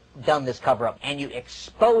people that have done this cover-up, and you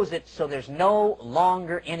expose it so there's no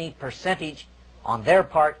longer any percentage on their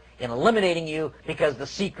part in eliminating you because the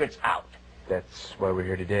secret's out. That's why we're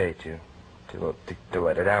here today, to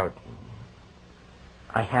let it out.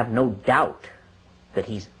 I have no doubt that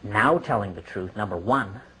he's now telling the truth, number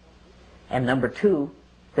one, and number two,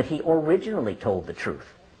 that he originally told the truth.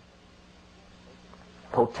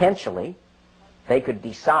 Potentially, they could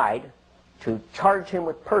decide to charge him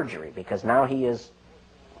with perjury, because now he is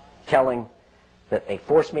telling that they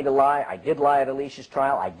forced me to lie. I did lie at Alicia's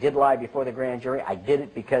trial. I did lie before the grand jury. I did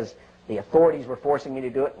it because the authorities were forcing me to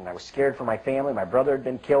do it, and I was scared for my family. My brother had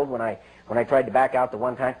been killed when I tried to back out the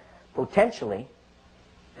one time. Potentially,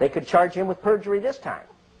 they could charge him with perjury this time.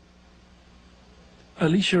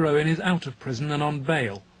 Alicia Owen is out of prison and on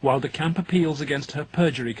bail, while DeCamp appeals against her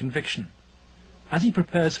perjury conviction. As he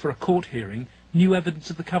prepares for a court hearing, new evidence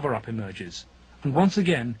of the cover-up emerges, and once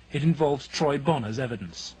again it involves Troy Bonner's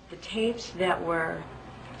evidence. The tapes that were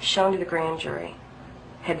shown to the grand jury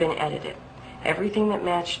had been edited. Everything that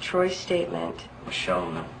matched Troy's statement Was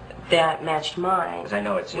shown. that matched mine 'Cause I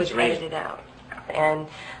know it's was raised. edited out. And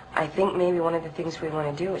I think maybe one of the things we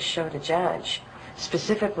want to do is show the judge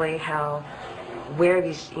specifically where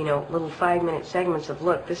these, little 5-minute segments of,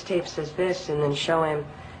 look, this tape says this, and then show him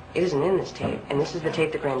it isn't in this tape, and this is the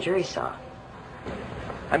tape the grand jury saw.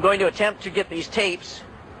 I'm going to attempt to get these tapes,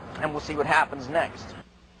 and we'll see what happens next.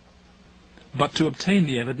 But to obtain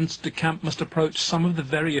the evidence, DeCamp must approach some of the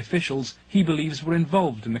very officials he believes were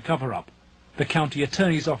involved in the cover-up, the county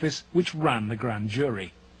attorney's office which ran the grand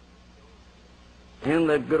jury. In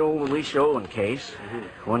the good old Alicia Owen case,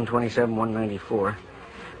 127-194,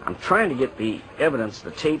 I'm trying to get the evidence, the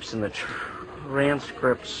tapes and the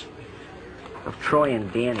transcripts of Troy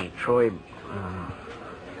and Danny, Troy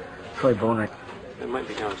Bonner. It might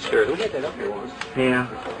be downstairs. We'll get that up here once. Yeah.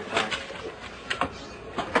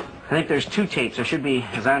 I think there's 2 tapes. There should be,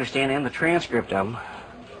 as I understand, and the transcript of them.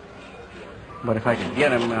 But if I could get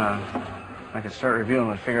them, I could start reviewing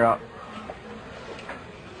them and figure out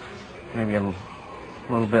maybe a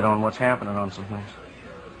little bit on what's happening on some things.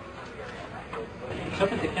 It's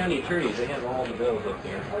up at the county attorneys. They have all the bills up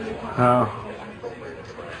there. Oh.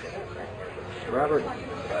 Robert.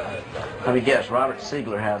 Let me guess. Robert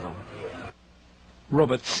Siegler has them.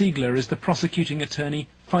 Robert Siegler is the prosecuting attorney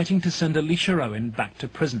fighting to send Alicia Owen back to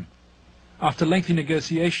prison. After lengthy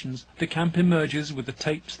negotiations, DeCamp emerges with the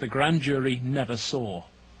tapes the grand jury never saw.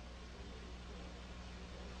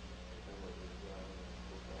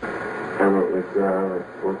 I went with $4,000.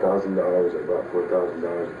 I bought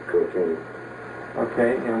 $4,000 of cocaine.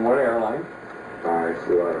 Okay, and what airline? I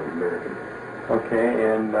flew out of American.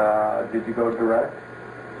 Okay, and did you go direct?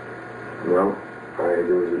 No,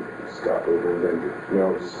 there was a stopover in Denver.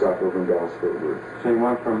 No, it was a stopover in Dallas-Fort Worth. So you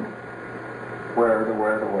went from where to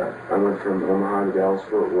where to where? I went from Omaha to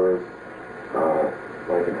Dallas-Fort Worth,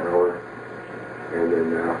 like an hour, and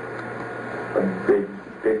then a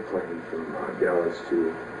big plane from Dallas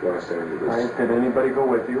to Los Angeles. Right. Did anybody go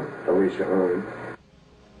with you? Alicia Owen.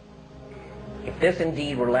 If this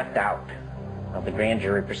indeed were left out of the grand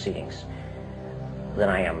jury proceedings, then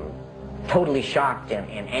I am totally shocked and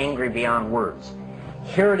angry beyond words.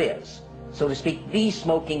 Here it is, so to speak, the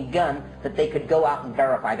smoking gun that they could go out and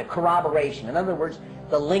verify, the corroboration. In other words,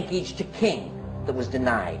 the linkage to King that was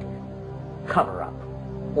denied. Cover-up.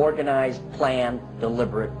 Organized, planned,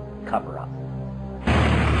 deliberate cover-up.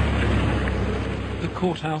 The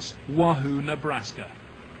courthouse, Wahoo, Nebraska.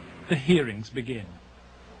 The hearings begin.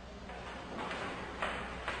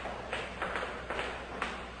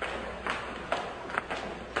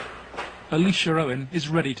 Alicia Owen is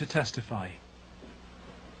ready to testify.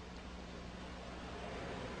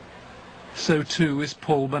 So too is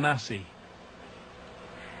Paul Bonacci.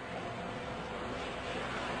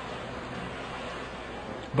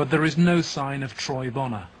 But there is no sign of Troy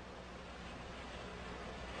Bonner.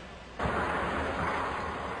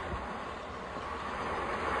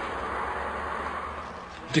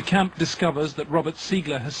 DeCamp discovers that Robert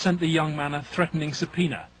Siegler has sent the young man a threatening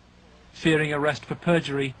subpoena. Fearing arrest for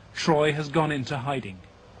perjury, Troy has gone into hiding.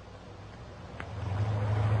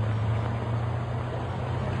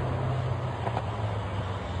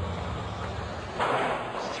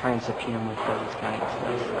 Let's try and subpoena him with those guys.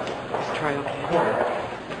 Is Troy okay?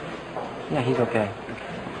 Yeah, he's okay.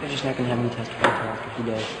 They're just not going to have him testify until after he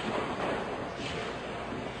does.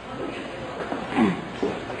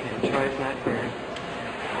 Okay, Troy's not here.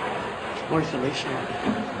 Where's Alicia?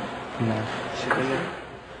 No. She's been there?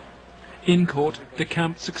 In court,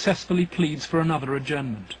 DeCamp successfully pleads for another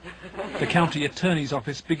adjournment. The county attorney's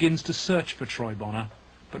office begins to search for Troy Bonner,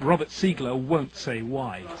 but Robert Siegler won't say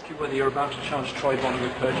why. Ask you whether you're about to charge Troy Bonner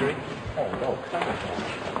with perjury. Oh, no,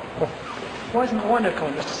 Why no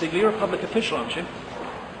comment, Mr. Siegler? You're a public official, aren't you?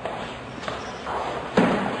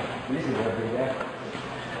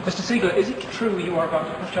 Mr. Siegler, is it true you are about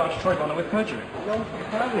to charge Troy Bonner with perjury? No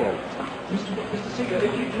comment. Mr. Siegler,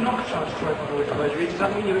 if you do not charge Troy Bonner with perjury, does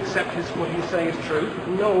that mean you accept what he's saying is true?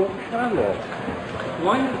 No comment.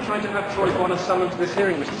 Why are you trying to have Troy Bonner summoned to this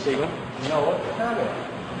hearing, Mr. Siegler? No comment.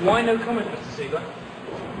 Why no comment, Mr. Siegler?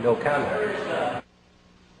 No comment.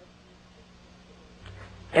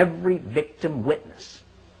 Every victim witness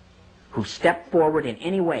who stepped forward in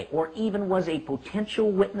any way, or even was a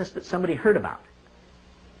potential witness that somebody heard about,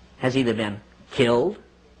 has either been killed,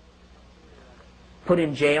 put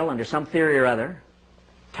in jail under some theory or other,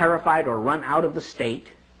 terrified or run out of the state,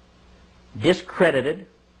 discredited.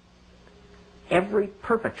 Every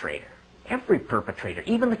perpetrator,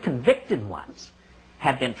 even the convicted ones,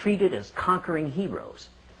 have been treated as conquering heroes.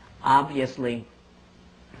 Obviously,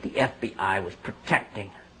 the FBI was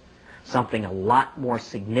protecting something a lot more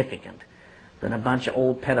significant than a bunch of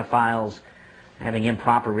old pedophiles having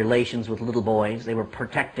improper relations with little boys. They were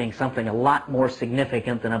protecting something a lot more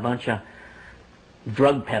significant than a bunch of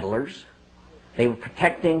drug peddlers. They were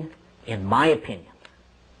protecting, in my opinion,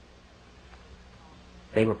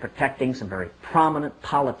 they were protecting some very prominent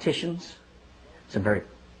politicians, some very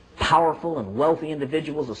powerful and wealthy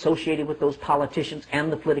individuals associated with those politicians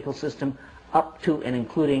and the political system, up to and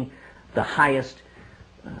including the highest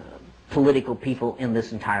political people in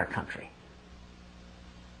this entire country.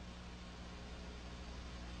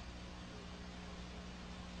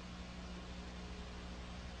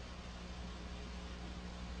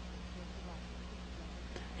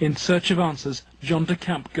 In search of answers, John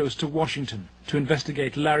DeCamp goes to Washington to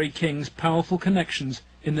investigate Larry King's powerful connections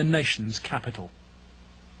in the nation's capital.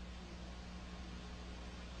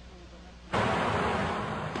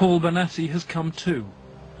 Paul Bonacci has come too.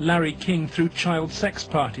 Larry King threw child sex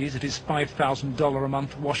parties at his $5,000 a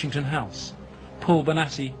month Washington house. Paul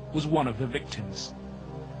Bonacci was one of the victims.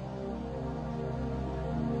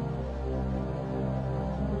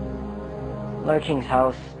 Larry King's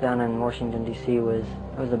house down in Washington, D.C. was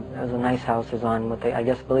a nice house. It was on what I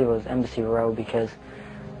believe it was Embassy Row, because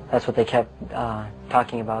That's what they kept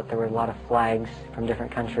talking about. There were a lot of flags from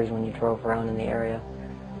different countries when you drove around in the area.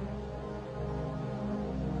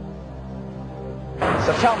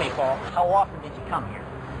 So tell me, Paul, how often did you come here?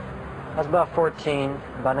 I was about 14,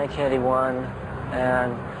 about 1981,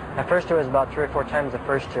 and at first it was about 3 or 4 times the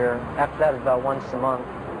first year. After that, it was about once a month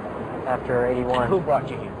after 81. And who brought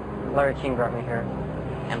you here? Larry King brought me here.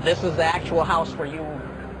 And this is the actual house where you...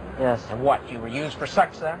 Yes. And what, you were used for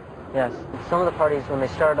sex there? Yes. Some of the parties, when they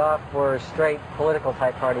started off, were straight political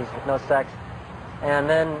type parties with no sex. And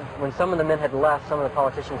then when some of the men had left, some of the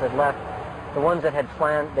politicians had left, the ones that had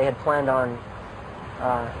planned on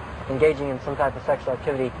engaging in some type of sexual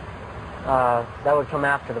activity, that would come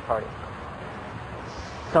after the party.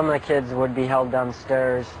 Some of the kids would be held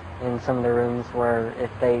downstairs in some of the rooms where if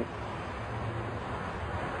they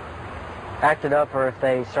acted up or if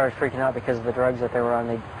they started freaking out because of the drugs that they were on,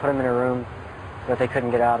 they'd put them in a room that they couldn't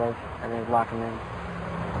get out of, and they'd lock them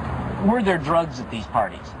in. Were there drugs at these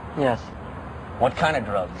parties? Yes. What kind of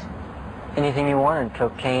drugs? Anything you wanted.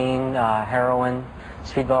 Cocaine, heroin,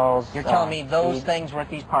 speedballs. You're telling me those speed. things were at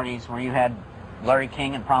these parties where you had Larry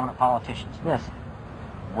King and prominent politicians? Yes.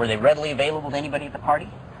 Were they readily available to anybody at the party?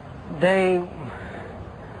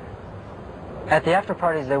 At the after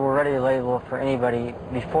parties, they were readily available for anybody.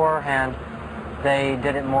 Beforehand, they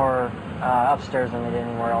did it more upstairs than they did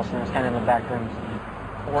anywhere else, and it was kind of in the back rooms.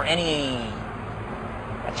 Were any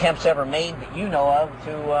attempts ever made that you know of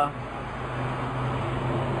to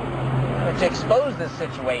expose this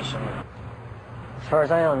situation? As far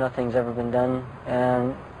as I know, nothing's ever been done,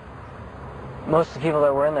 and most of the people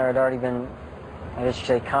that were in there had already been, I guess you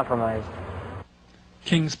say, compromised.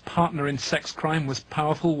 King's partner in sex crime was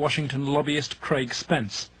powerful Washington lobbyist Craig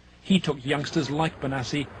Spence. He took youngsters like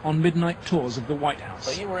Bonacci on midnight tours of the White House.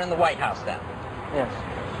 So you were in the White House then? Yes.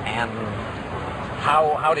 And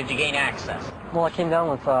how did you gain access? Well, I came down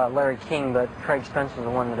with Larry King, but Craig Spence was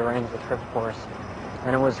the one that arranged the trip for us.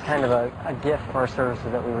 And it was kind of a gift for our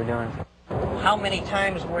services that we were doing. How many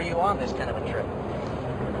times were you on this kind of a trip?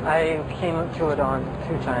 I came to it on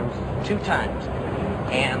 2 times. 2 times.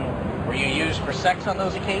 And were you used for sex on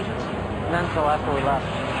those occasions? Not until after we left.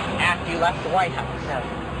 After you left the White House? Yes.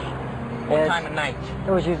 What time of night?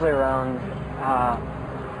 It was usually around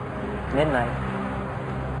midnight.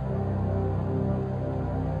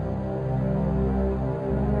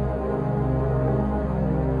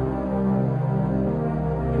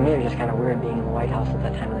 For me, it was just kind of weird being in the White House at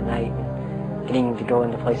that time of the night, and getting to go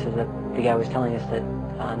into places that the guy was telling us that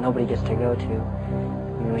nobody gets to go to.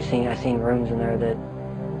 I mean, I seen rooms in there that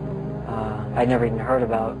I'd never even heard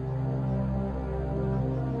about.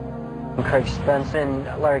 Craig Spence and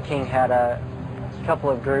Larry King had a couple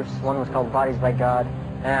of groups. One was called Bodies by God,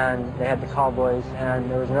 and they had the Cowboys,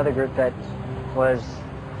 and there was another group that was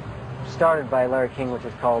started by Larry King, which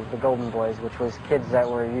was called the Golden Boys, which was kids that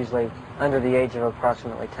were usually under the age of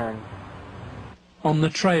approximately 10. On the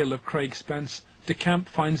trail of Craig Spence, DeCamp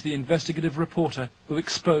finds the investigative reporter who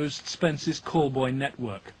exposed Spence's callboy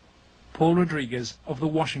network, Paul Rodriguez of the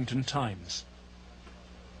Washington Times.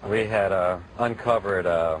 We had uncovered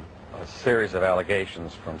a series of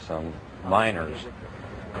allegations from some minors,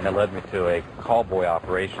 and it led me to a callboy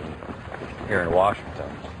operation here in Washington.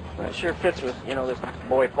 It sure fits with, this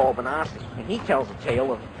boy Paul Bonacci. And he tells a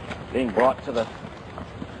tale of being brought to the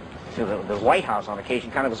White House on occasion,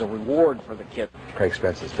 kind of as a reward for the kid. Craig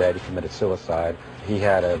Spence is dead. He committed suicide. He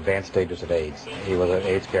had advanced stages of AIDS. He was an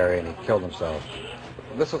AIDS carrier, and he killed himself.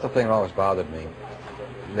 This was the thing that always bothered me.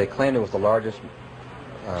 They claimed it was the largest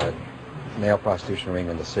male prostitution ring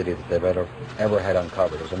in the city that they've ever had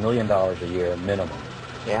uncovered. It was $1 million a year minimum.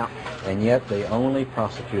 Yeah. And yet they only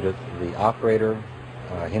prosecuted the operator,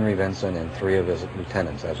 Henry Vinson, and 3 of his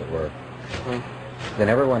lieutenants, as it were. Mm-hmm. They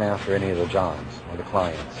never went after any of the Johns or the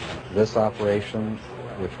clients. This operation,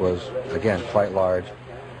 which was, again, quite large,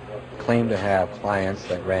 claimed to have clients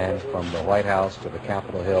that ran from the White House to the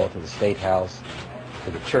Capitol Hill to the State House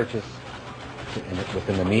to the churches,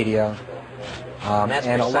 within the media. And that's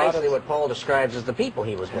precisely what Paul describes as the people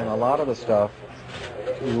he was with. And a lot of the stuff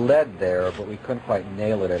led there, but we couldn't quite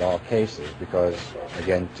nail it in all cases because,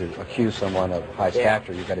 again, to accuse someone of high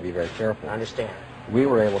stature, you've got to be very careful. I understand. We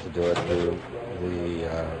were able to do it through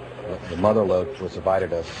the mother lode, which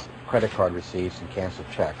provided us credit card receipts and canceled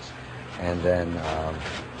checks, and then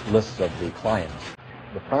lists of the clients.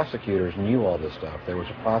 The prosecutors knew all this stuff. There was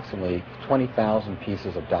approximately 20,000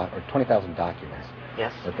 pieces of 20,000 documents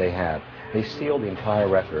that they had. They sealed the entire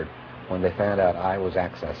record when they found out I was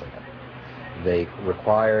accessing it. They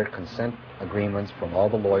required consent agreements from all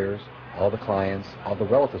the lawyers, all the clients, all the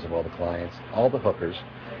relatives of all the clients, all the hookers,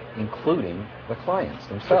 including the clients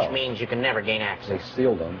themselves. Which means you can never gain access. They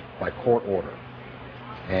sealed them by court order.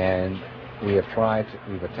 And we have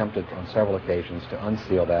we've attempted on several occasions to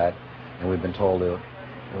unseal that, and we've been told it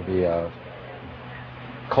will be a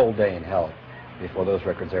cold day in hell before those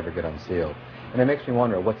records ever get unsealed. And it makes me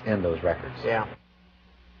wonder what's in those records. Yeah.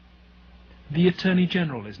 The Attorney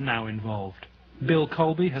General is now involved. Bill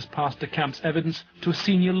Colby has passed DeCamp's evidence to a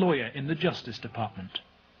senior lawyer in the Justice Department.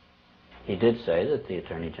 He did say that the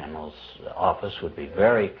Attorney General's office would be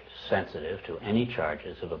very sensitive to any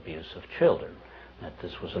charges of abuse of children, that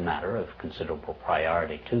this was a matter of considerable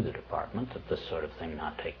priority to the department, that this sort of thing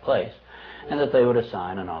not take place, and that they would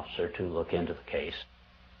assign an officer to look into the case.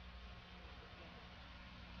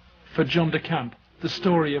 For John DeCamp, the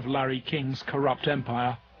story of Larry King's corrupt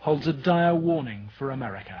empire holds a dire warning for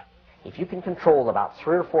America. If you can control about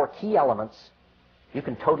 3 or 4 key elements, you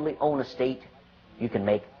can totally own a state. You can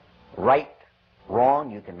make right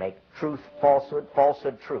wrong. You can make truth falsehood,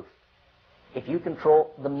 falsehood truth. If you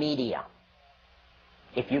control the media,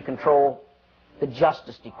 if you control the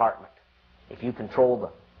Justice Department, if you control the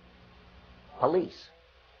police,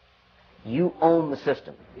 you own the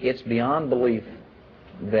system. It's beyond belief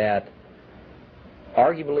that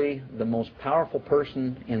arguably the most powerful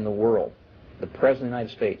person in the world, the President of the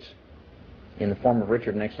United States, in the form of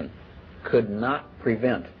Richard Nixon, could not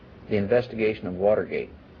prevent the investigation of Watergate,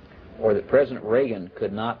 or that President Reagan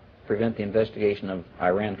could not prevent the investigation of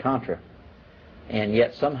Iran-Contra. And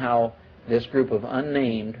yet somehow this group of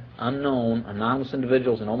unnamed, unknown, anonymous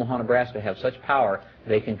individuals in Omaha, Nebraska have such power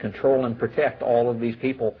they can control and protect all of these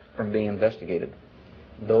people from being investigated.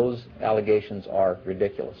 Those allegations are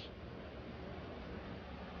ridiculous.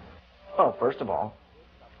 Well, first of all,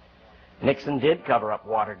 Nixon did cover up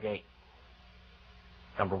Watergate.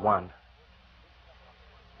 Number one.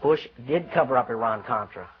 Bush did cover up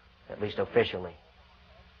Iran-Contra, at least officially.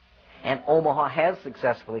 And Omaha has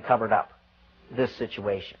successfully covered up this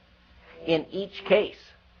situation. In each case,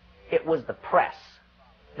 it was the press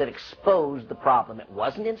that exposed the problem. It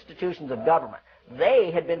wasn't institutions of government.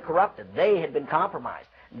 They had been corrupted. They had been compromised.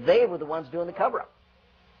 They were the ones doing the cover-up.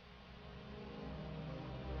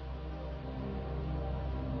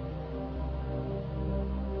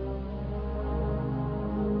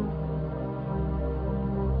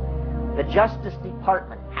 The Justice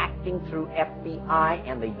Department, acting through FBI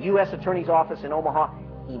and the U.S. Attorney's Office in Omaha,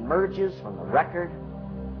 emerges from the record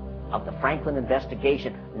of the Franklin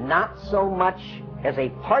investigation, not so much as a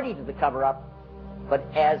party to the cover-up, but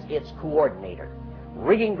as its coordinator.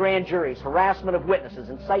 Rigging grand juries, harassment of witnesses,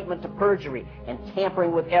 incitement to perjury, and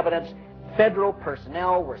tampering with evidence, federal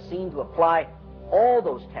personnel were seen to apply all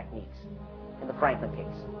those techniques in the Franklin case.